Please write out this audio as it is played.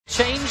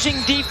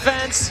changing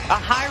defense, a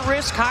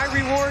high-risk,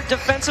 high-reward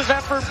defensive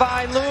effort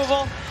by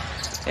Louisville.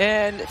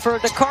 And for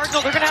the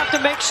Cardinals, they're going to have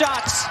to make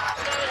shots.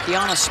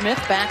 Kiana Smith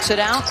backs it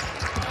out.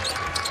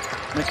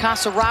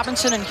 Mikasa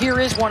Robinson, and here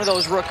is one of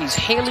those rookies,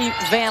 Haley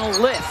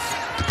Van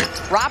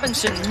Lith.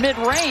 Robinson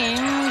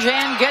mid-range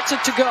and gets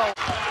it to go.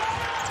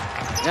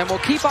 And we'll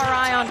keep our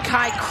eye on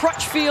Kai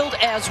Crutchfield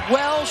as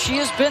well. She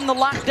has been the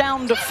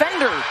lockdown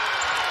defender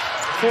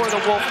for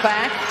the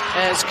Wolfpack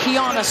as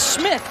Kiana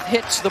Smith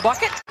hits the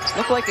bucket.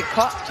 Looked like it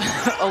caught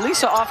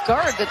Elissa off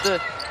guard that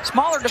the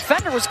smaller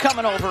defender was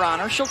coming over on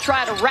her. She'll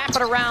try to wrap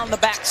it around the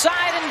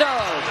backside and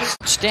does.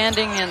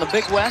 Standing in the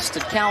Big West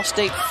at Cal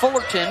State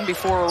Fullerton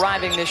before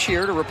arriving this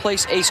year to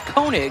replace Ace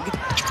Koenig.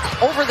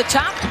 Over the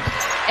top,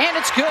 and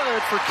it's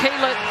good for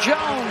Kayla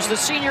Jones, the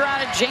senior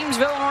out of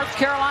Janesville, North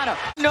Carolina.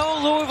 No,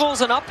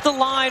 Louisville's an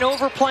up-the-line,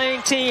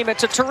 overplaying team.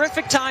 It's a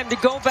terrific time to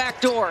go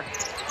backdoor.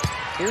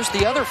 Here's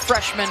the other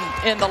freshman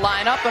in the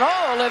lineup, and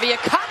oh, Olivia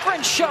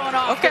Cochran showing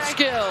off the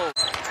skill.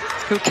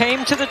 Who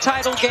came to the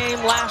title game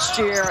last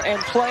year and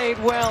played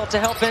well to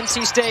help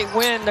NC State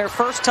win their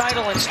first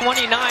title in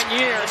 29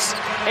 years.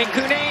 And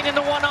Cunane in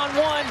the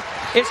one-on-one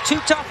is too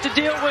tough to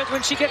deal with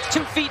when she gets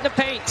 2 feet in the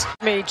paint.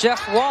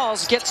 Jeff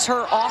Walls gets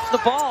her off the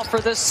ball for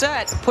this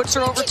set, puts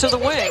her over to the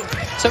wing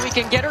so he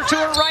can get her to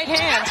her right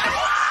hand.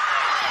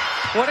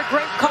 What a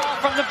great call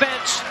from the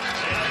bench.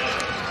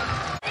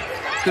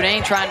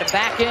 Cunane trying to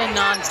back in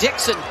on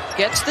Dixon,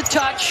 gets the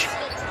touch.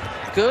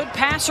 Good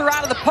passer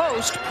out of the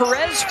post.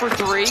 Perez for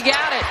 3,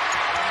 got it.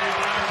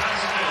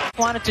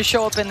 Wanted to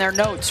show up in their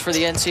notes for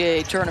the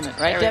NCAA tournament,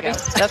 right, Debbie?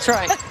 That's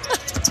right.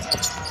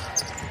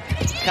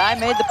 Kai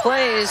made the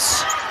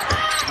plays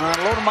on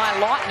Lodemai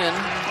Lautinen,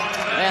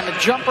 and the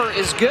jumper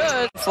is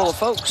good. Full of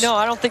folks. No,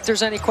 I don't think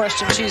there's any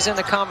question she's in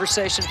the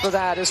conversation for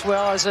that, as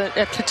well as a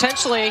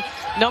potentially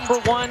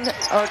 #1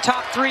 or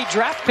top 3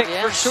 draft pick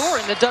for sure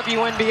in the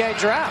WNBA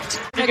draft.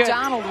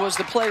 McDonald was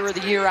the player of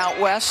the year out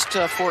west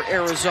for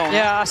Arizona.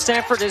 Yeah,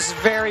 Stanford is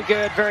very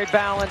good, very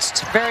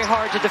balanced, very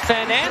hard to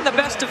defend, and the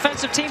best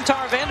defensive team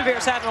Tara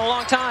Vanderveer's had in a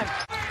long time.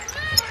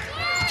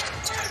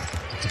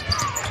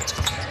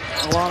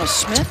 Alana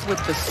Smith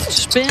with the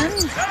spin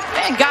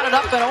and got it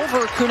up and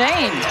over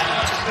Cunane.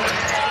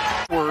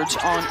 Words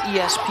on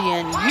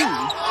ESPNU.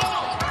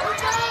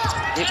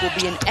 It will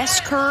be an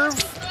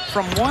S-curve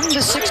from 1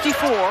 to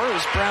 64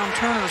 as Brown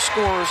Turner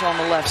scores on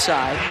the left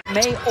side.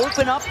 May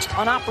open up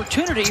an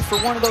opportunity for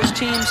one of those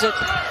teams that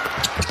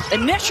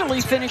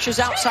initially finishes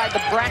outside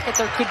the bracket.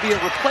 There could be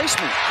a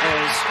replacement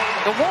as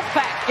the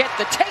Wolfpack get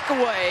the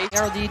takeaway. They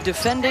are the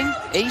defending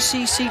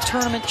ACC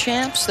tournament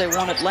champs. They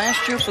won it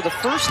last year for the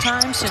first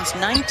time since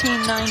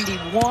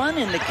 1991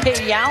 in the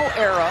K-Yow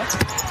era.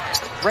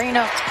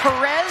 Reina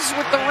Perez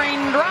with the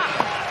raindrop.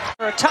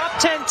 For a top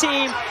 10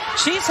 team,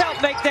 she's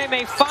helped make them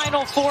a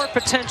Final Four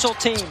potential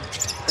team.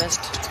 Best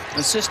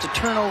assist to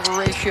turnover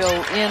ratio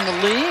in the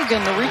league,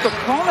 and Noriko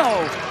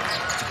Kono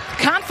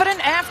confident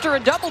after a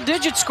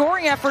double-digit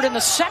scoring effort in the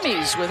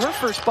semis with her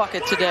first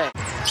bucket today.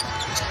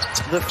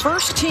 The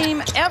first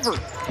team ever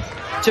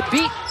to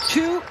beat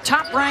 2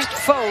 top-ranked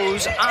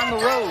foes on the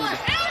road.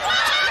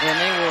 And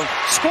they will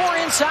score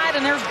inside,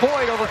 and there's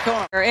Boyd over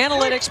Kono. They're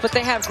analytics, but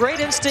they have great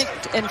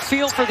instinct and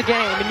feel for the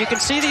game, and you can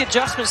see the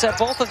adjustments that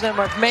both of them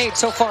have made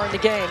so far in the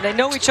game. They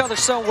know each other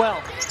so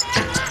well.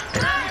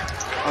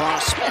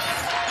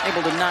 Smith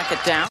able to knock it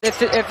down.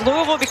 If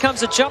Louisville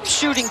becomes a jump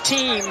shooting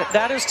team,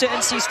 that is to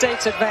NC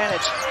State's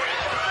advantage.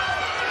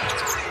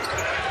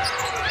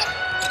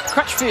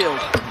 Crutchfield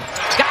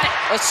got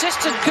it.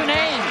 Assisted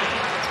Cunane.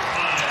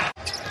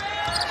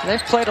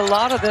 They've played a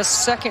lot of this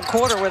second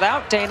quarter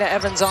without Dana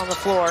Evans on the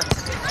floor.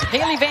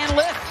 Haley Van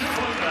Lith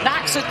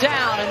knocks it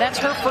down, and that's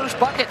her first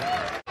bucket.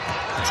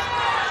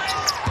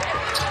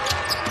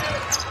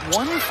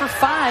 1 for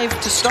 5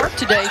 to start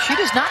today. She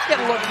does not get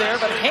a look there,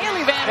 but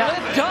Haley Van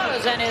Lith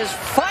does and is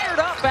fired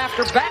up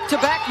after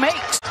back-to-back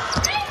makes.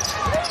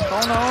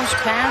 Kono's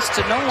pass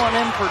to no one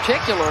in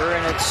particular,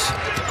 and it's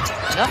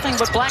nothing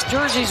but black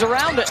jerseys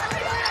around it.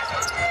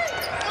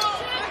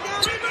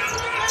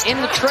 In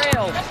the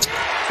trail.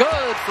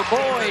 Good for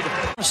Boyd.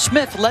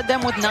 Smith led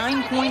them with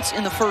 9 points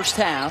in the first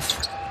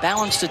half.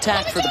 Balanced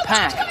attack for the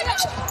Pack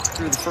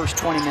through the first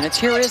 20 minutes.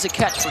 Here is a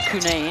catch for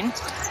Cunane.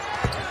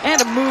 And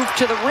a move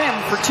to the rim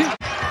for 2.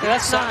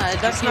 That's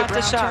not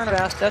the shot,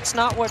 Beth. That's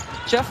not what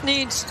Jeff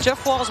needs.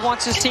 Jeff Walls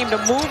wants his team to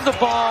move the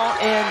ball,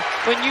 and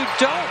when you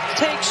don't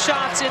take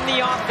shots in the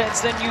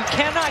offense, then you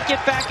cannot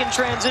get back in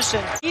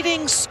transition.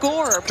 Leading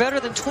scorer, better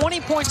than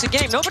 20 points a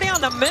game. Nobody on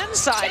the men's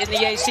side in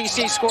the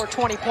ACC scored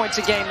 20 points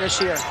a game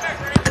this year.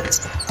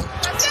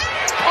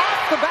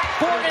 Off the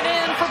backboard and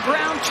in for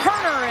Brown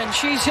Turner, and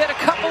she's hit a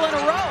couple in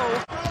a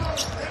row.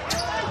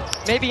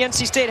 Maybe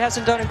NC State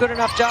hasn't done a good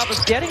enough job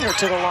of getting her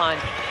to the line.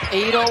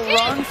 8-0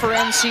 run for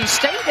NC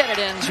State, and it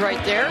ends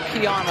right there.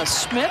 Kiana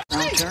Smith.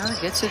 Turner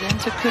gets it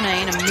into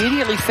Cunane,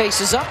 immediately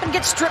faces up and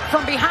gets stripped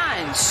from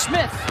behind.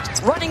 Smith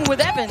running with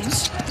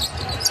Evans.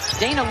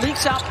 Dana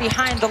leaks out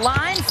behind the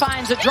line,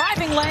 finds a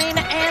driving lane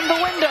and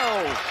the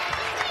window.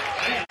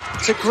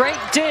 It's a great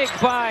dig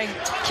by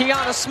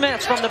Kiana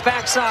Smith from the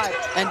backside.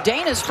 And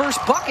Dana's first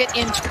bucket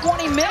in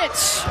 20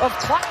 minutes of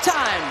clock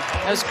time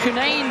as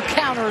Cunane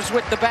counters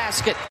with the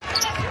basket.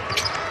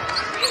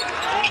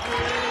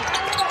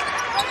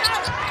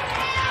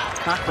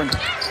 Cochran,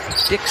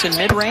 Dixon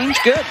mid-range,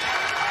 good.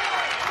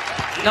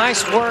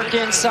 Nice work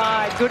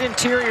inside, good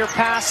interior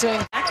passing.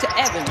 Back to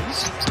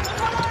Evans.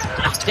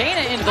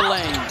 Dana into the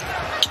lane.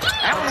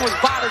 That one was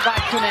bothered by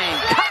Cunane.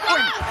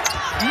 Cochran,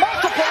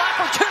 multiple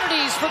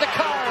opportunities for the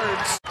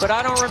Cards. But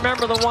I don't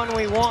remember the one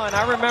we won.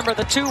 I remember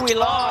the two we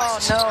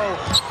lost. Oh, no.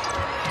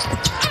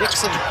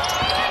 Dixon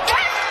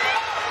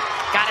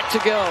got it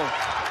to go.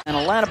 And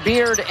Alana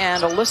Beard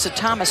and Alyssa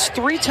Thomas,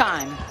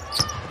 three-time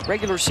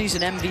regular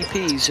season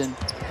MVPs in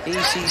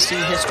ACC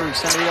history.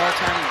 Some of the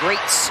all-time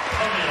greats.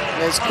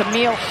 As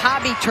Camille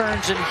Hobby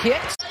turns and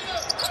hits.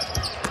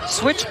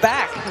 Switch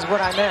back is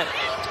what I meant.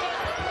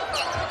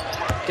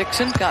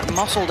 Dixon got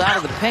muscled out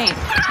of the paint.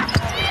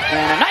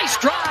 And a nice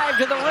drive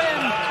to the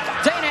rim.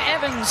 Dana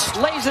Evans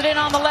lays it in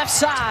on the left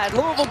side.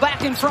 Louisville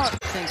back in front.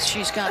 Thinks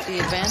she's got the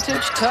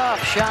advantage.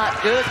 Tough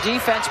shot. Good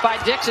defense by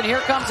Dixon.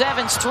 Here comes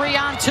Evans.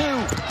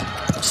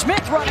 3-on-2.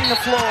 Smith running the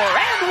floor.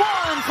 And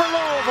one for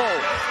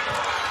Louisville.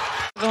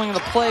 Going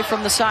the play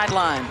from the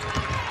sideline.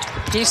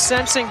 He's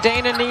sensing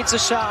Dana needs a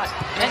shot.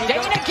 And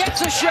Dana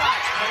gets a shot.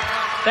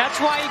 That's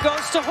why he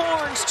goes to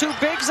Horns. Two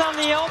bigs on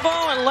the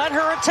elbow and let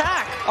her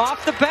attack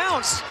off the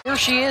bounce. Here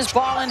she is,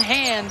 ball in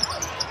hand.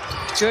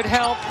 Good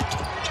help.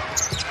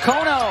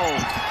 Kono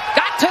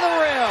got to the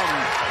rim.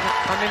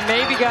 I mean,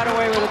 maybe got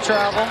away with a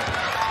travel.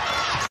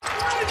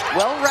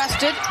 Well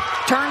rested,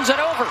 turns it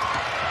over.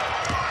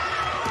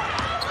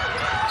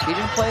 She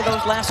didn't play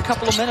those last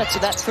couple of minutes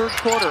of that third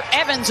quarter.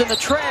 Evans in the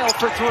trail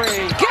for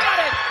three. Got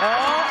it!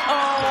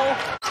 Uh-oh.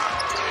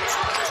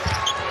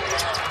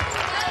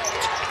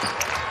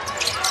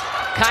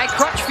 Kai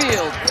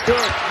Crutchfield,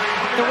 good.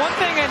 The one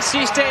thing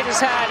NC State has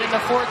had in the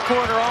fourth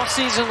quarter all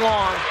season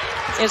long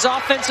is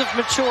offensive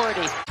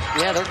maturity.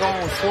 Yeah, they're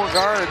going with four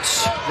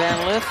guards.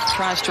 Van Lith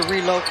tries to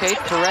relocate.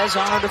 Perez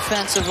on her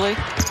defensively.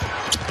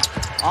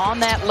 On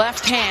that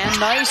left hand,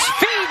 nice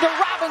feed to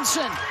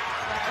Robinson.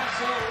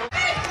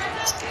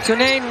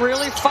 Cunane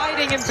really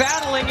fighting and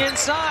battling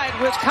inside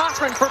with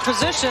Cochran for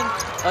position.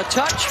 A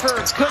touch for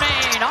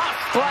Cunane off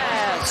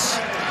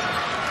glass.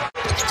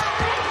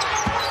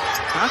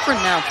 Cochran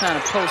now trying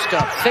to post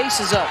up,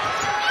 faces up.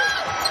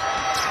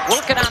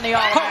 Working on the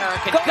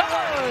All-American.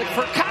 Good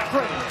for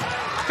Cochran.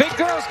 Big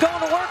girl's going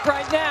to work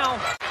right now.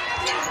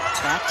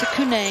 Back to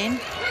Cunane.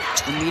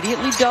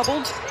 Immediately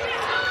doubled.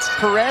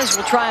 Perez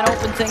will try and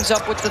open things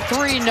up with the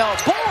three. No.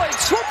 Boyd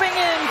swooping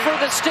in for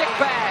the stick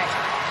back.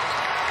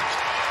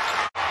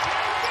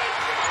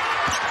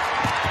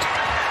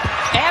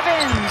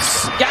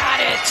 Evans got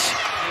it.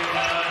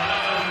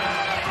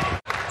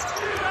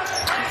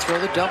 Throw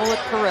the double at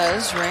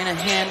Perez. Reyna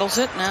handles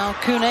it. Now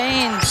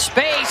Cunane,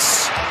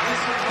 space.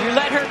 You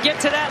let her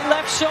get to that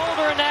left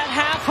shoulder and that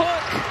half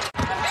hook.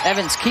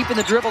 Evans keeping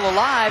the dribble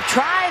alive.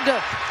 Tried to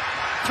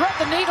thread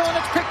the needle and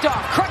it's picked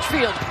off.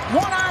 Crutchfield,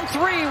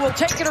 1-on-3, will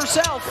take it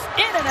herself.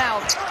 In and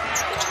out.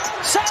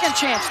 Second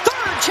chance,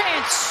 third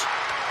chance.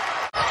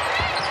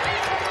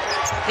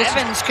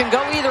 Evans can go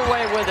either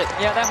way with it.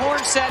 Yeah, that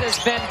horn set has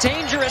been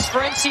dangerous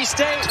for NC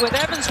State with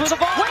Evans with the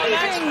ball.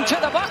 Waving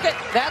to the bucket.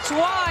 That's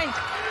why.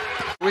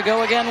 We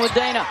go again with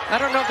Dana. I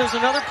don't know if there's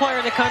another player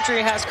in the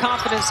country who has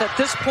confidence at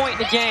this point in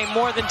the game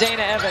more than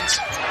Dana Evans.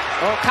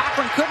 Well,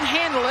 Cochran couldn't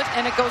handle it,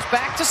 and it goes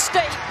back to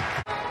State.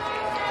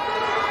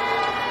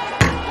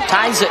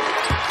 Ties it.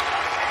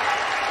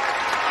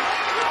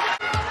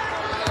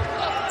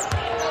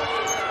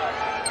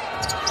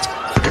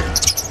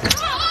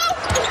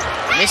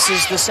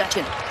 Misses the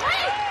second.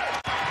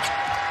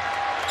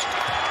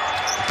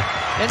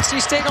 NC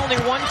State only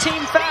one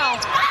team foul.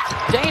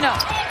 Dana,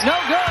 no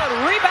good.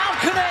 Rebound,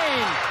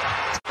 Cunane.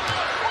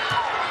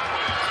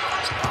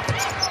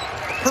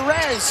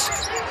 Perez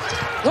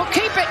will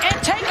keep it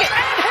and take it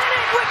and hit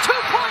it with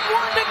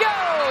 2.1 to go.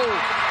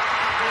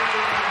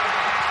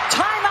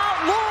 Timeout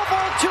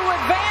Louisville to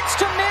advance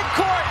to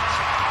midcourt.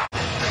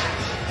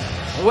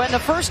 When the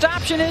first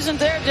option isn't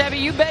there, Debbie,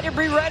 you better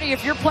be ready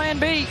if you're plan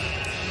B.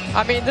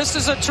 I mean, this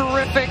is a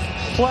terrific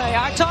play.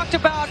 I talked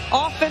about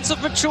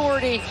offensive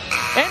maturity.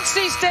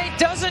 NC State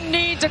doesn't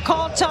need to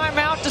call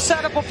timeout to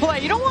set up a play.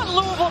 You don't want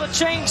Louisville to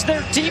change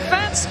their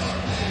defense.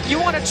 You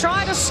want to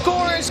try to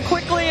score as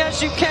quickly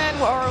as you can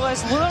or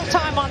as little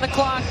time on the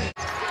clock.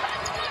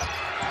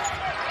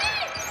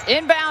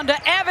 Inbound to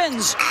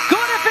Evans.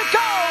 Good if it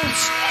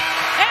goes.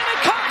 And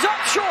it comes up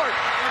short.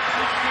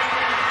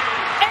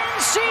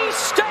 NC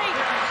State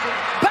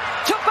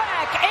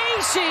back-to-back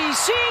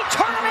ACC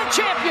tournament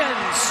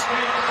champions.